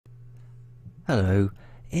Hello,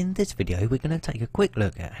 in this video we're going to take a quick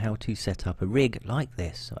look at how to set up a rig like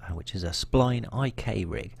this, which is a Spline IK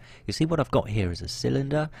rig. You see what I've got here is a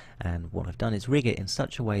cylinder, and what I've done is rig it in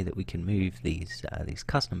such a way that we can move these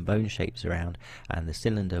custom bone shapes around, and the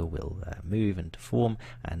cylinder will move and deform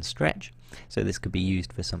and stretch. So this could be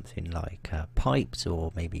used for something like pipes,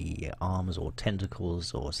 or maybe arms or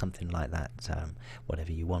tentacles or something like that,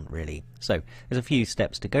 whatever you want really. So there's a few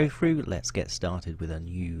steps to go through. Let's get started with a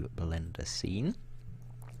new Blender scene.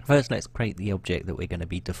 First, let's create the object that we're going to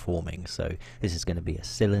be deforming. So this is going to be a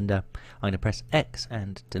cylinder. I'm going to press X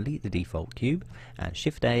and delete the default cube, and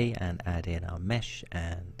Shift A and add in our mesh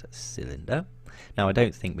and cylinder. Now I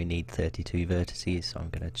don't think we need 32 vertices, so I'm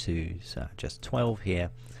going to choose just 12 here,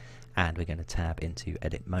 and we're going to tab into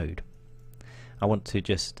edit mode. I want to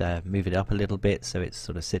just move it up a little bit so it's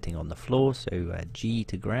sort of sitting on the floor, so G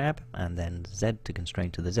to grab and then Z to constrain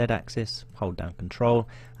to the Z axis, hold down control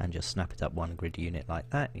and just snap it up one grid unit like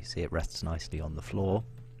that. You see it rests nicely on the floor.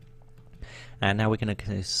 And now we're going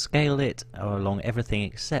to scale it along everything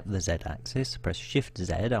except the Z axis. Press Shift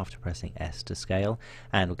Z after pressing S to scale,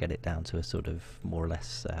 and we'll get it down to a sort of more or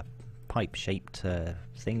less pipe shaped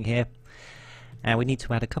thing here. And we need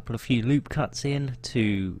to add a couple of few loop cuts in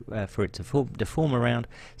to for it to deform around.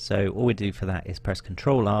 So all we do for that is press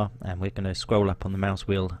Ctrl R, and we're going to scroll up on the mouse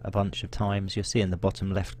wheel a bunch of times. You'll see in the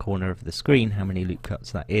bottom left corner of the screen how many loop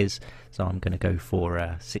cuts that is. So I'm going to go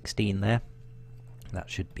for 16 there. That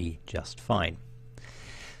should be just fine.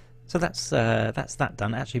 So that's that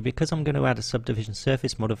done. Actually, because I'm going to add a subdivision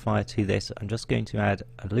surface modifier to this, I'm just going to add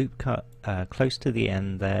a loop cut close to the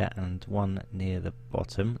end there and one near the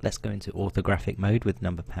bottom. Let's go into orthographic mode with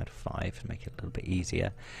number pad 5 to make it a little bit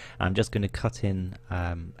easier. I'm just going to cut in,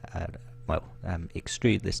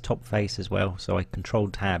 extrude this top face as well. So I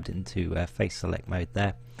control-tabbed into face select mode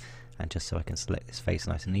there, and just so I can select this face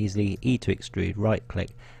nice and easily, E to extrude, right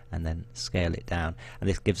click, and then scale it down. And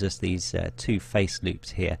this gives us these two face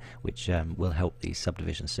loops here, which will help the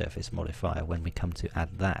subdivision surface modifier when we come to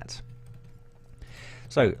add that.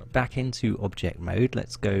 So back into object mode,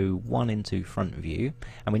 let's go one into front view,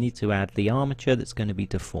 and we need to add the armature that's going to be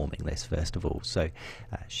deforming this first of all. So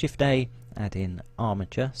Shift A, add in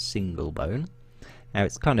armature single bone. Now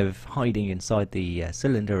it's kind of hiding inside the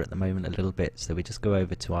cylinder at the moment a little bit, so we just go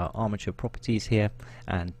over to our armature properties here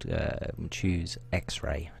and choose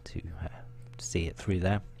X-ray to see it through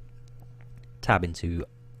there. Tab into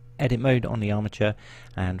edit mode on the armature,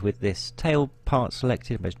 and with this tail part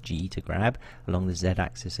selected, press G to grab along the Z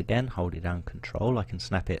axis again, holding down control. I can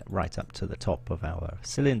snap it right up to the top of our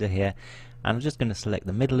cylinder here, and I'm just going to select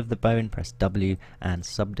the middle of the bone, press W and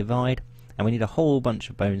subdivide. And we need a whole bunch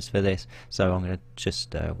of bones for this, so I'm going to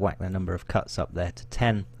just whack the number of cuts up there to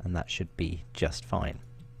 10, and that should be just fine.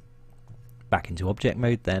 Back into object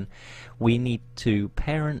mode then, we need to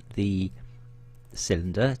parent the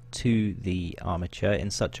cylinder to the armature in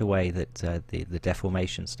such a way that the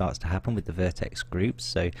deformation starts to happen with the vertex groups.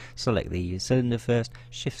 So select the cylinder first,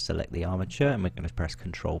 shift select the armature, and we're going to press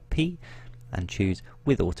Ctrl P and choose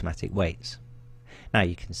with automatic weights. Now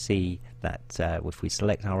you can see that if we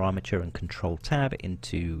select our armature and Control Tab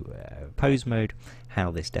into pose mode,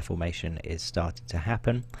 how this deformation is starting to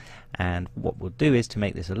happen. And what we'll do is, to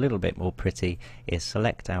make this a little bit more pretty, is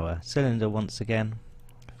select our cylinder once again,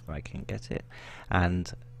 if I can get it, and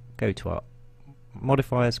go to our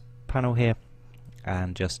modifiers panel here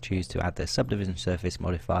and just choose to add the subdivision surface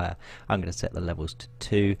modifier. I'm going to set the levels to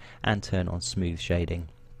 2 and turn on smooth shading.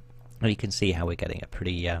 And you can see how we're getting a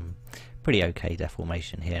pretty okay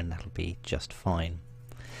deformation here, and that'll be just fine.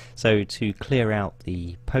 So to clear out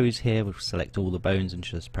the pose here, we'll select all the bones and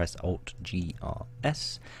just press Alt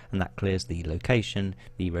GRS, and that clears the location,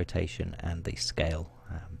 the rotation and the scale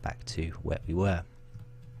back to where we were.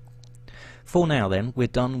 For now then, we're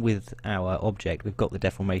done with our object. We've got the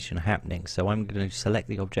deformation happening, so I'm going to select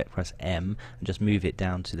the object, press M, and just move it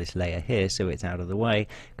down to this layer here so it's out of the way,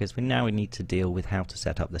 because we need to deal with how to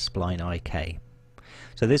set up the Spline IK.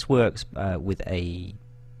 So this works with a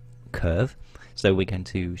curve, so we're going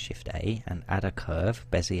to Shift A and add a curve,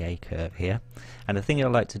 Bezier curve here. And the thing I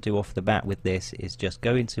like to do off the bat with this is just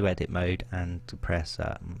go into edit mode and to press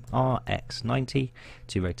RX90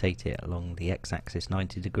 to rotate it along the X-axis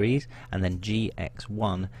 90 degrees, and then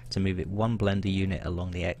GX1 to move it one blender unit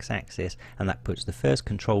along the X-axis, and that puts the first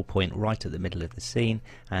control point right at the middle of the scene,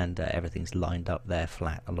 and everything's lined up there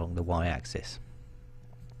flat along the Y-axis.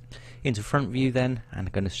 Into front view then, and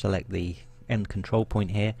I'm going to select the end control point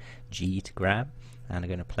here, G to grab, and I'm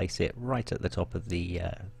going to place it right at the top of the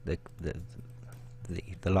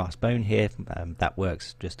last bone here. That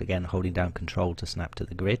works just again holding down control to snap to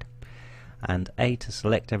the grid. and A to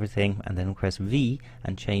select everything, and then I'll press V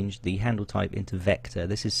and change the handle type into vector.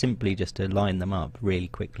 This is simply just to line them up really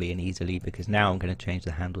quickly and easily, because now I'm going to change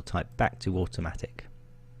the handle type back to automatic.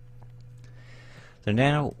 So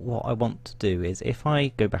now what I want to do is, if I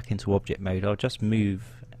go back into object mode, I'll just move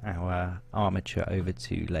our armature over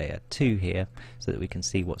to layer 2 here so that we can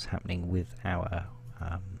see what's happening with our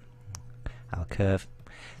curve.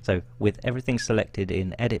 So with everything selected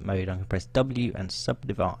in edit mode, I'm going to press W and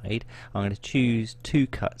subdivide. I'm going to choose 2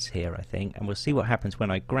 cuts here, I think, and we'll see what happens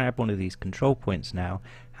when I grab one of these control points now,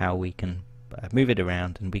 how we can move it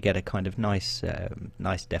around and we get a kind of nice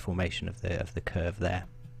deformation of the curve there.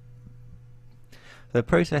 The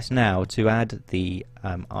process now to add the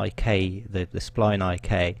IK, the spline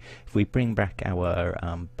IK, if we bring back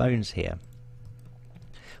our bones here,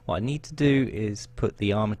 what I need to do is put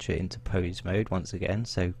the armature into pose mode once again,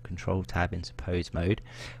 so Control Tab into pose mode.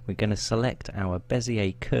 We're going to select our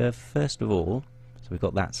Bezier curve first of all, so we've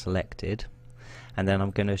got that selected, and then I'm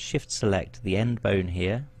going to shift select the end bone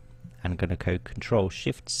here, and I'm going to go Control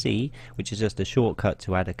Shift C, which is just a shortcut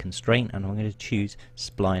to add a constraint, and I'm going to choose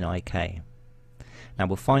Spline IK. Now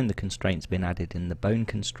we'll find the constraints been added in the bone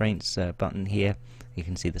constraints button here. You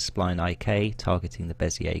can see the Spline IK targeting the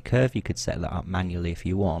Bezier curve. You could set that up manually if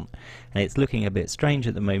you want, and it's looking a bit strange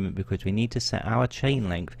at the moment because we need to set our chain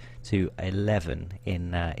length to 11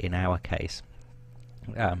 in our case,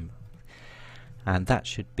 and that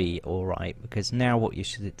should be alright, because now what you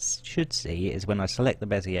should see is when I select the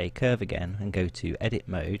Bezier curve again and go to edit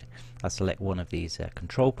mode, I select one of these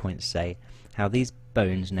control points, say, how these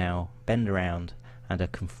bones now bend around and are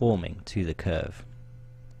conforming to the curve.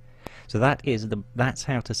 So that's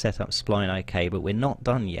how to set up Spline IK, but we're not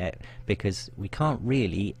done yet because we can't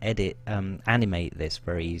really animate this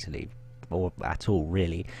very easily, or at all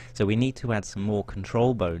really. So we need to add some more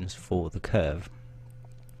control bones for the curve.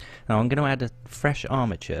 Now I'm going to add a fresh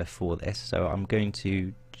armature for this, so I'm going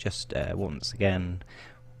to just once again,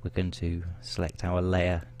 we're going to select our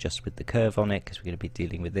layer just with the curve on it because we're going to be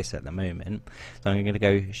dealing with this at the moment. So I'm going to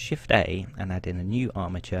go Shift A and add in a new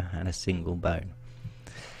armature and a single bone.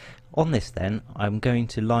 On this then, I'm going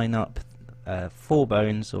to line up 4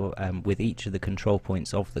 bones with each of the control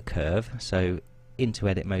points of the curve. So into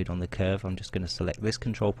edit mode on the curve, I'm just going to select this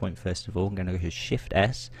control point first of all. I'm going to go to Shift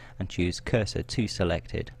S and choose cursor to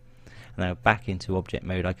selected. Now back into object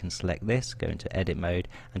mode, I can select this, go into edit mode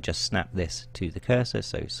and just snap this to the cursor,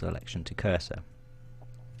 so selection to cursor.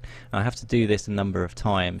 Now I have to do this a number of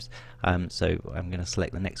times, so I'm going to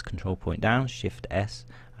select the next control point down, Shift S,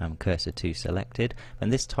 cursor to selected,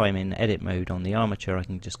 and this time in edit mode on the armature I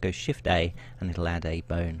can just go Shift A and it'll add a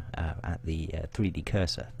bone at the 3D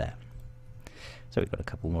cursor there. So we've got a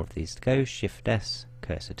couple more of these to go, Shift S,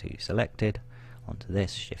 cursor to selected, onto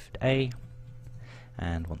this, Shift A,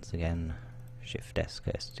 and once again Shift S,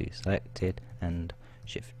 cursor to selected, and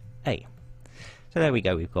Shift A. So there we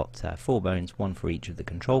go, we've got 4 bones, 1 for each of the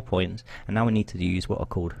control points, and now we need to use what are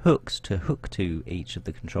called hooks to hook to each of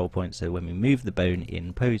the control points, so when we move the bone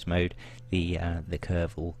in pose mode, the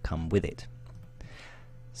curve will come with it.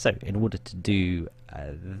 So in order to do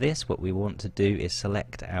this, what we want to do is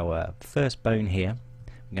select our first bone here.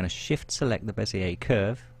 We're going to shift select the Bezier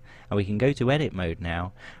curve, and we can go to edit mode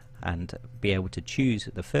now and be able to choose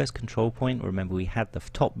the first control point. Remember we had the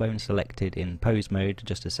top bone selected in pose mode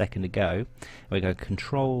just a second ago. We're going to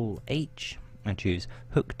Control H and choose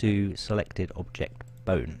hook to selected object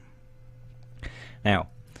bone. Now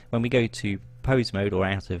when we go to pose mode or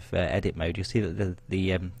out of edit mode, you'll see that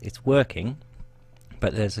it's working,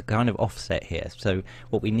 but there's a kind of offset here. So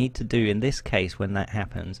what we need to do in this case when that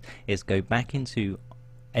happens is go back into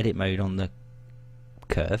edit mode on the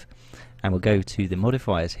curve, and we'll go to the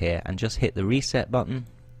modifiers here and just hit the reset button,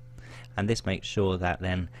 and this makes sure that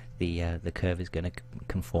then the curve is going to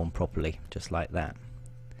conform properly, just like that.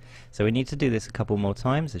 So we need to do this a couple more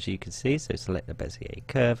times, as you can see. So select the Bezier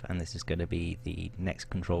curve, and this is going to be the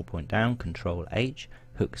next control point down, Control H,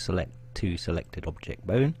 hook select to selected object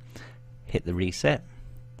bone, hit the reset,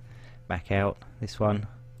 back out this one,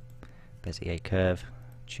 Bezier curve,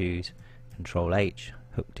 choose Control H,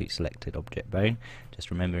 hook to selected object bone,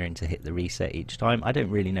 just remembering to hit the reset each time. I don't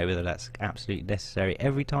really know whether that's absolutely necessary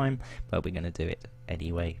every time, but we're going to do it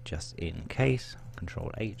anyway just in case.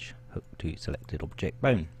 Control H, hook to selected object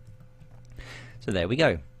bone. So there we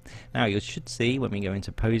go. Now you should see when we go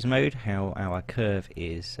into pose mode how our curve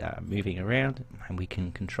is moving around, and we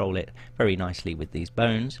can control it very nicely with these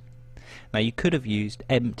bones. Now you could have used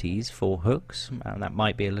empties for hooks, and that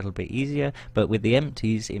might be a little bit easier, but with the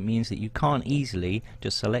empties it means that you can't easily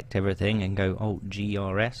just select everything and go Alt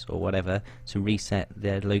GRS or whatever to reset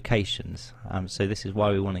their locations. So this is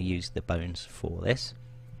why we want to use the bones for this.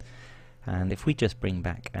 And if we just bring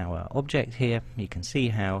back our object here, you can see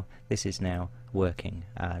how this is now working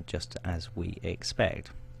just as we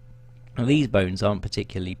expect. Now, these bones aren't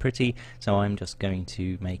particularly pretty, so I'm just going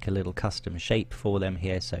to make a little custom shape for them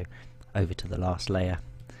here. So over to the last layer,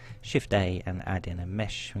 Shift A, and add in a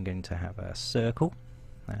mesh. I'm going to have a circle,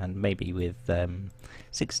 and maybe with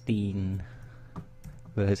 16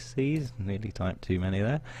 vertices, nearly typed too many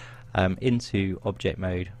there, into object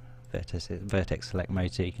mode, vertex select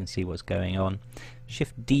mode, so you can see what's going on.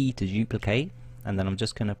 Shift D to duplicate, and then I'm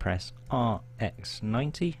just going to press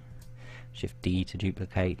RX90. Shift D to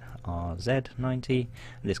duplicate RZ90, and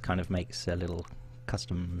this kind of makes a little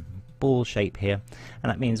custom ball shape here, and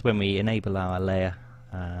that means when we enable our layer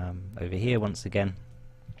over here, once again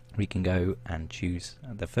we can go and choose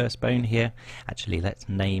the first bone here. Actually, let's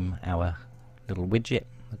name our little widget.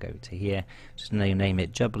 I'll go to here, just name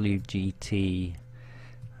it WGT,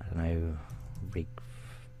 I don't know, rig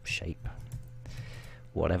shape,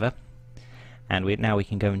 whatever. And now we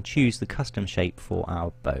can go and choose the custom shape for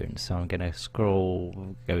our bone. So I'm going to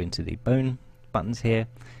go into the bone buttons here,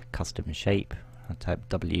 custom shape, I type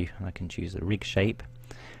W, and I can choose the rig shape.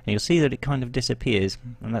 And you'll see that it kind of disappears,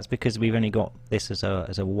 and that's because we've only got this as a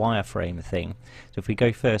wireframe thing. So if we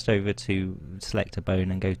go first over to select a bone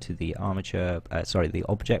and go to the the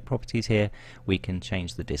object properties here, we can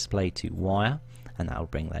change the display to wire, and that'll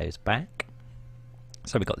bring those back.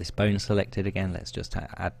 So we've got this bone selected again. Let's just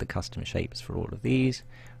add the custom shapes for all of these.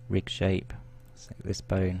 Rig shape, select this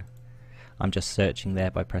bone. I'm just searching there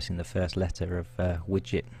by pressing the first letter of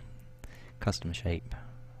widget, custom shape,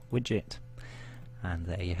 widget, and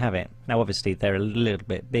there you have it. Now obviously they're a little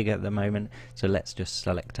bit big at the moment, so let's just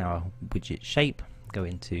select our widget shape, go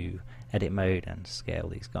into edit mode and scale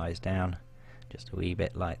these guys down just a wee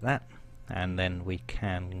bit like that, and then we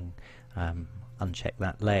can uncheck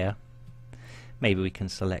that layer. Maybe we can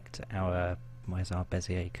select our, where's our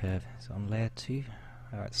Bezier curve? It's on layer 2.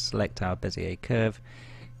 Alright, select our Bezier curve,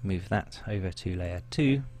 move that over to layer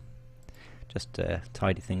 2, just to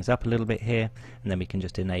tidy things up a little bit here, and then we can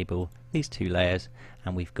just enable these two layers,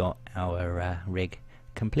 and we've got our rig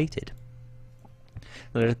completed.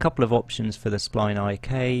 There are a couple of options for the Spline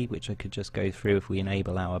IK, which I could just go through if we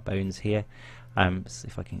enable our bones here. So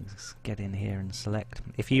if I can get in here and select,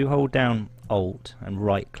 if you hold down Alt and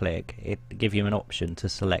right click, it gives you an option to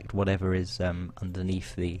select whatever is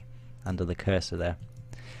underneath under the cursor there.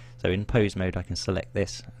 So in pose mode I can select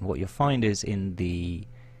this, and what you'll find is in the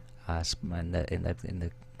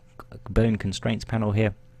bone constraints panel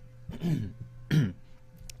here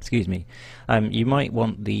excuse me, you might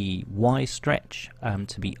want the Y stretch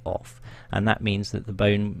to be off, and that means that the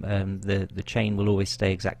bone, the chain will always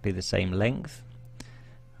stay exactly the same length.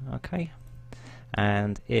 Okay,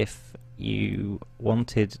 and if you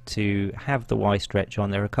wanted to have the Y stretch on,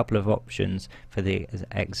 there are a couple of options for the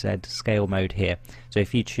XZ scale mode here. So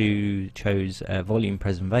if you chose volume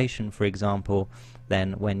preservation, for example,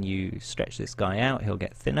 then when you stretch this guy out, he'll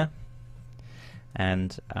get thinner.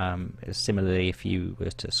 And similarly, if you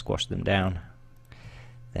were to squash them down,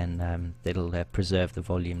 then it'll preserve the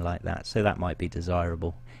volume like that. So that might be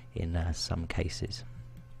desirable in some cases.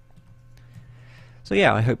 So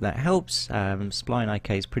yeah, I hope that helps. Spline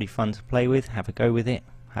IK is pretty fun to play with. Have a go with it.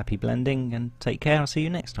 Happy blending, and take care. I'll see you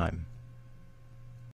next time.